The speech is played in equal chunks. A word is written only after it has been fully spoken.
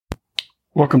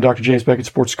Welcome, Dr. James Beckett,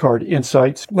 Sports Card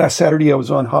Insights. Last Saturday, I was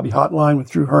on Hobby Hotline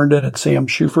with Drew Herndon and Sam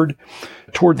Shuford.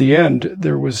 Toward the end,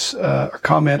 there was a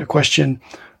question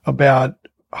about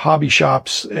hobby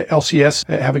shops, LCS,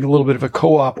 having a little bit of a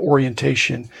co-op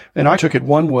orientation. And I took it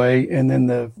one way, and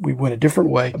then we went a different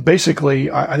way.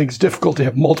 Basically, I think it's difficult to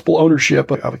have multiple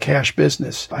ownership of a cash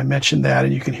business. I mentioned that,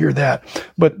 and you can hear that.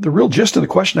 But the real gist of the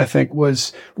question, I think,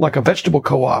 was like a vegetable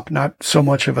co-op, not so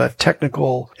much of a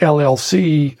technical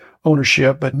LLC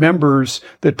ownership, but members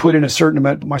that put in a certain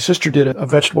amount. My sister did a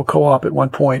vegetable co-op at one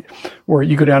point where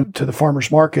you go down to the farmer's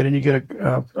market and you get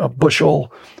a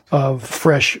bushel of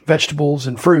fresh vegetables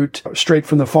and fruit straight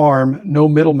from the farm, no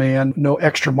middleman, no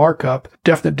extra markup,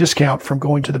 definite discount from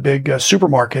going to the big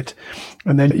supermarket.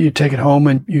 And then you take it home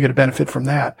and you get a benefit from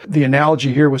that. The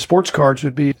analogy here with sports cards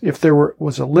would be if there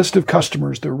was a list of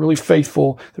customers that were really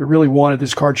faithful, that really wanted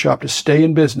this card shop to stay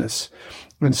in business,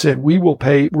 and said, we're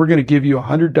going to give you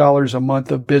 $100 a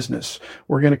month of business.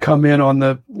 We're going to come in on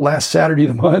the last Saturday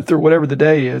of the month or whatever the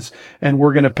day is, and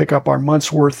we're going to pick up our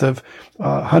month's worth of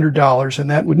 $100. And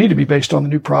that would need to be based on the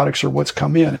new products or what's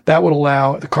come in. That would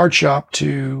allow the card shop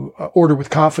to order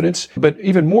with confidence. But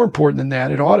even more important than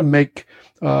that, it ought to make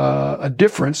a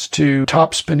difference to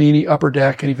Topps, Panini, Upper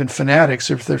Deck, and even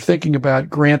Fanatics if they're thinking about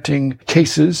granting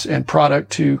cases and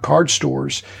product to card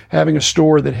stores, having a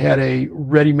store that had a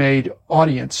ready-made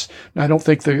audience. Now, I don't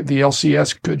think the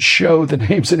LCS could show the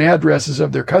names and addresses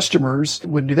of their customers.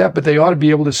 Wouldn't do that, but they ought to be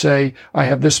able to say, I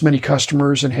have this many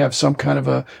customers and have some kind of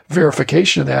a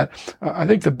verification of that. I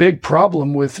think the big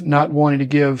problem with not wanting to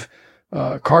give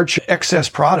card excess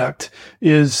product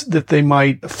is that they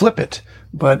might flip it.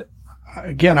 But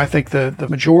again, I think the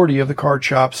majority of the card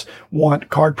shops want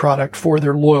card product for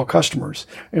their loyal customers.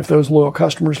 If those loyal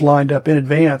customers lined up in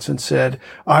advance and said,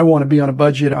 I want to be on a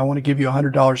budget, I want to give you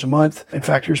 $100 a month. In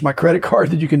fact, here's my credit card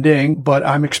that you can ding, but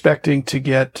I'm expecting to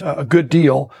get a good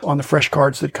deal on the fresh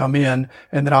cards that come in,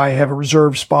 and that I have a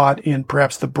reserve spot in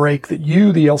perhaps the break that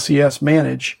you, the LCS,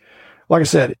 manage. Like I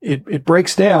said, it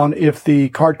breaks down if the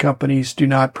card companies do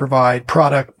not provide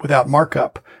product without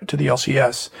markup to the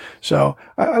LCS. So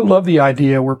I love the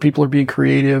idea where people are being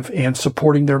creative and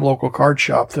supporting their local card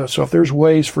shop. So if there's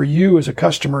ways for you as a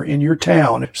customer in your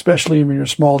town, especially in your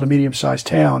small to medium-sized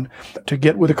town, to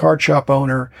get with a card shop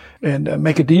owner and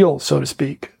make a deal, so to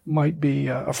speak. Might be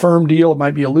a firm deal, it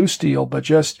might be a loose deal, but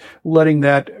just letting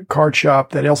that card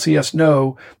shop, that LCS,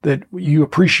 know that you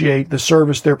appreciate the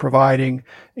service they're providing,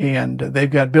 and they've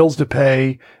got bills to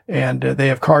pay, and they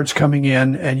have cards coming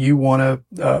in, and you want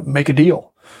to make a deal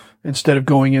instead of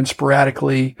going in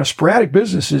sporadically. A sporadic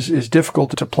business is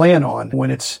difficult to plan on when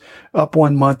it's up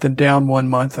one month and down one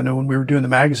month. I know when we were doing the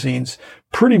magazines,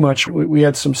 pretty much we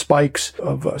had some spikes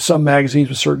of some magazines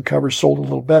with certain covers sold a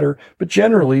little better, but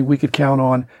generally we could count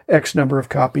on X number of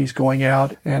copies going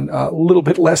out and a little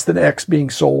bit less than X being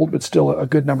sold, but still a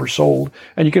good number sold.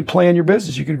 And you can plan your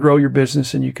business. You can grow your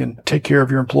business, and you can take care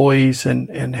of your employees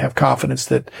and have confidence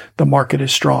that the market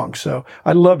is strong. So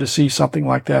I'd love to see something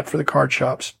like that for the card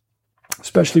shops,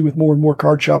 especially with more and more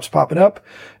card shops popping up,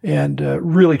 and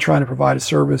really trying to provide a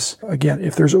service. Again,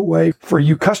 if there's a way for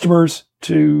you customers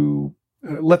to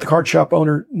let the card shop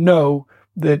owner know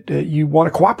that you want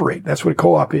to cooperate. That's what a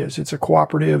co-op is. It's a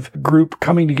cooperative group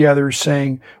coming together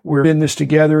saying, we're in this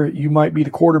together. You might be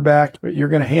the quarterback, but you're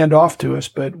going to hand off to us,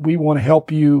 but we want to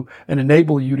help you and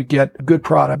enable you to get a good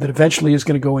product that eventually is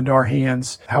going to go into our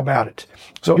hands. How about it?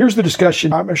 So here's the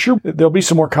discussion. I'm sure there'll be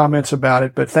some more comments about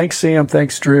it, but thanks, Sam.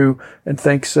 Thanks, Drew. And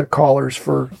thanks, callers,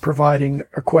 for providing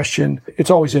a question.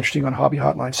 It's always interesting on Hobby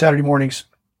Hotline, Saturday mornings,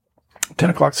 10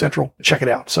 o'clock Central. Check it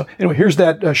out. So anyway, here's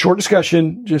that short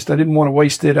discussion. I didn't want to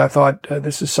waste it. I thought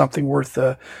this is something worth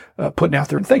putting out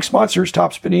there. And thanks, sponsors,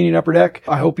 Topps, Panini, and Upper Deck.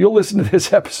 I hope you'll listen to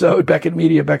this episode. Beckett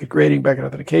Media, Beckett Grading, Beckett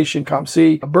Authentication,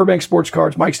 ComC, Burbank Sports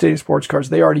Cards, Mike Stadium Sports Cards.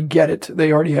 They already get it.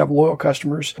 They already have loyal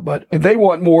customers, but they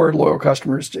want more loyal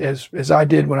customers, as I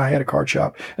did when I had a card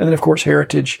shop. And then, of course,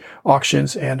 Heritage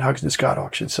Auctions and Huggins and Scott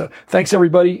Auctions. So thanks,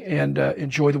 everybody, and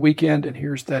enjoy the weekend. And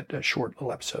here's that short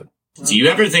little episode. Do you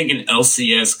ever think an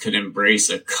LCS could embrace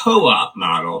a co-op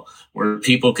model where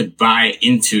people could buy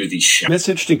into the shop? That's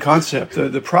an interesting concept.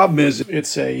 The problem is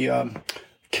it's a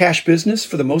cash business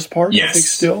for the most part, yes. I think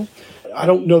still. I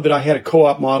don't know that I had a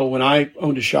co-op model when I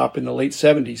owned a shop in the late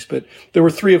 70s, but there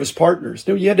were three of us partners.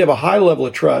 You had to have a high level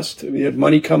of trust. You had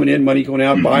money coming in, money going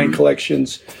out, buying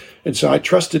collections. And so I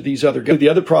trusted these other guys. The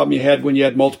other problem you had when you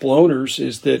had multiple owners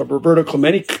is that a Roberto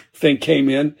Clemente thing came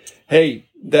in. Hey,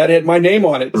 that had my name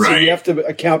on it. Right. So you have to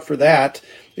account for that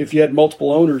if you had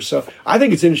multiple owners. So I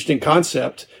think it's an interesting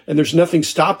concept, and there's nothing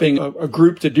stopping a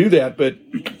group to do that. But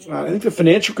I think the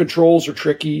financial controls are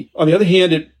tricky. On the other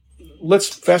hand, let's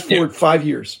fast forward 5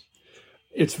 years.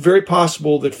 It's very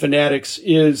possible that Fanatics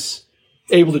is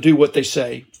able to do what they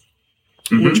say,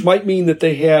 which might mean that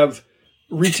they have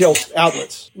retail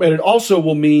outlets. And it also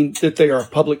will mean that they are a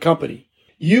public company.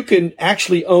 You can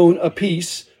actually own a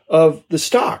piece of the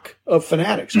stock of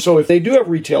Fanatics. So if they do have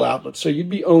retail outlets, so you'd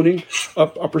be owning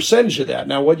a percentage of that.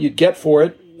 Now, what you'd get for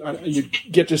it, you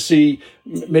get to see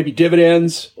maybe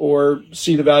dividends or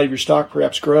see the value of your stock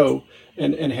perhaps grow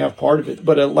and have part of it.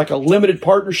 But like a limited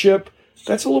partnership,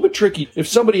 that's a little bit tricky. If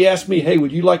somebody asked me, hey,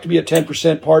 would you like to be a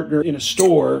 10% partner in a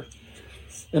store?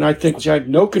 And I think I have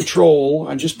no control.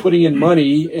 I'm just putting in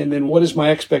money. And then what is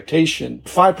my expectation?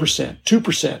 5%,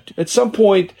 2%. At some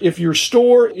point, if your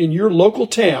store in your local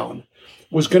town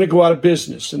was going to go out of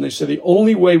business, and they said the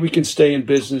only way we can stay in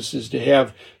business is to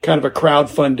have kind of a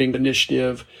crowdfunding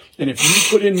initiative. And if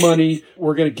you put in money,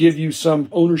 we're going to give you some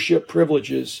ownership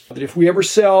privileges that if we ever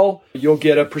sell, you'll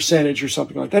get a percentage or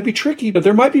something like that. That'd be tricky, but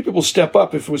there might be people step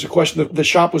up if it was a question that the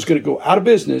shop was going to go out of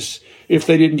business if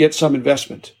they didn't get some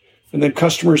investment. And then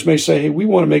customers may say, hey, we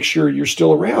want to make sure you're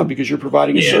still around because you're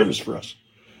providing a service for us.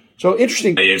 So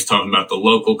interesting. I was talking about the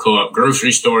local co-op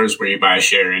grocery stores where you buy a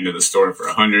share into the store for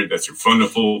 $100. That's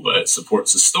refundable, but it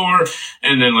supports the store.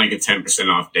 And then like a 10%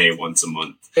 off day once a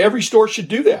month. Every store should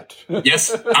do that.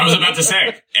 Yes, I was about to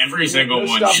say every single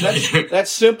one should. That's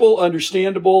simple,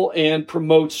 understandable, and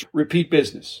promotes repeat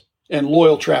business and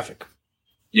loyal traffic.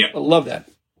 Yeah. I love that.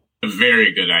 A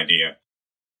very good idea.